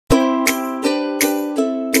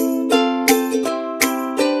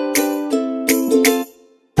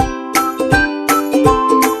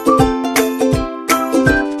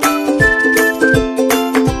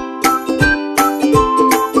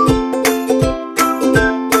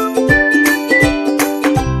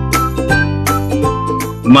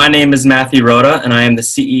My name is Matthew Rooda, and I am the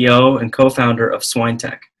CEO and co-founder of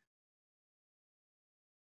SwineTech.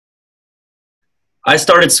 I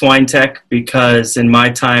started SwineTech because in my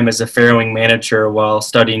time as a farrowing manager while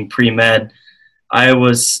studying pre-med, I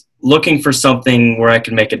was looking for something where I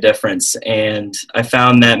could make a difference. And I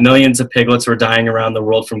found that millions of piglets were dying around the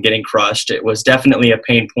world from getting crushed. It was definitely a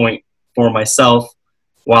pain point for myself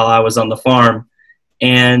while I was on the farm.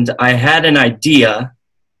 And I had an idea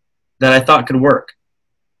that I thought could work.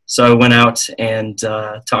 So I went out and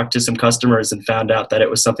talked to some customers and found out that it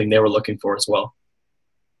was something they were looking for as well.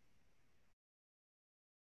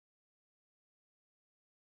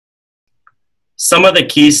 Some of the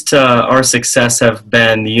keys to our success have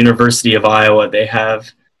been the University of Iowa. They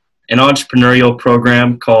have an entrepreneurial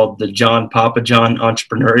program called the John Papa John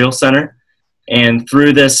Entrepreneurial Center. And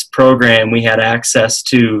through this program, we had access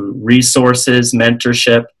to resources,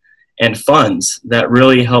 mentorship, and funds that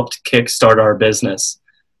really helped kickstart our business.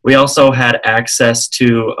 We also had access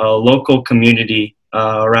to a local community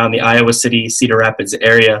around the Iowa City, Cedar Rapids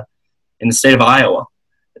area in the state of Iowa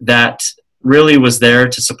that really was there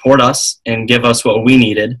to support us and give us what we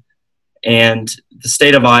needed. And the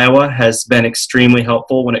state of Iowa has been extremely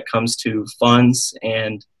helpful when it comes to funds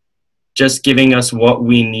and just giving us what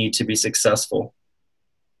we need to be successful.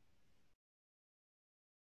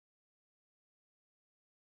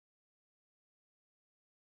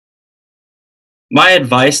 My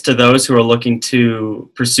advice to those who are looking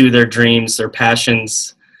to pursue their dreams, their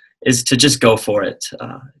passions, is to just go for it.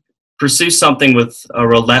 Pursue something with a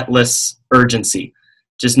relentless urgency.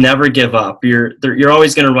 Just never give up. You're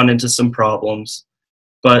always going to run into some problems,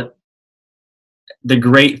 but the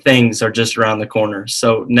great things are just around the corner.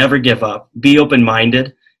 So never give up. Be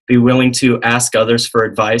open-minded. Be willing to ask others for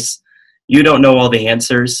advice. You don't know all the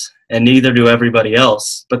answers, and neither do everybody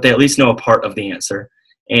else, but they at least know a part of the answer.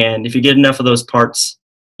 And if you get enough of those parts,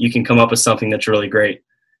 you can come up with something that's really great.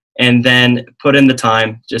 And then put in the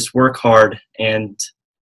time, just work hard, and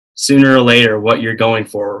sooner or later, what you're going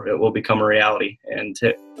for, it will become a reality. And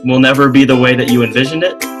it will never be the way that you envisioned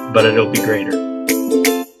it, but it'll be greater.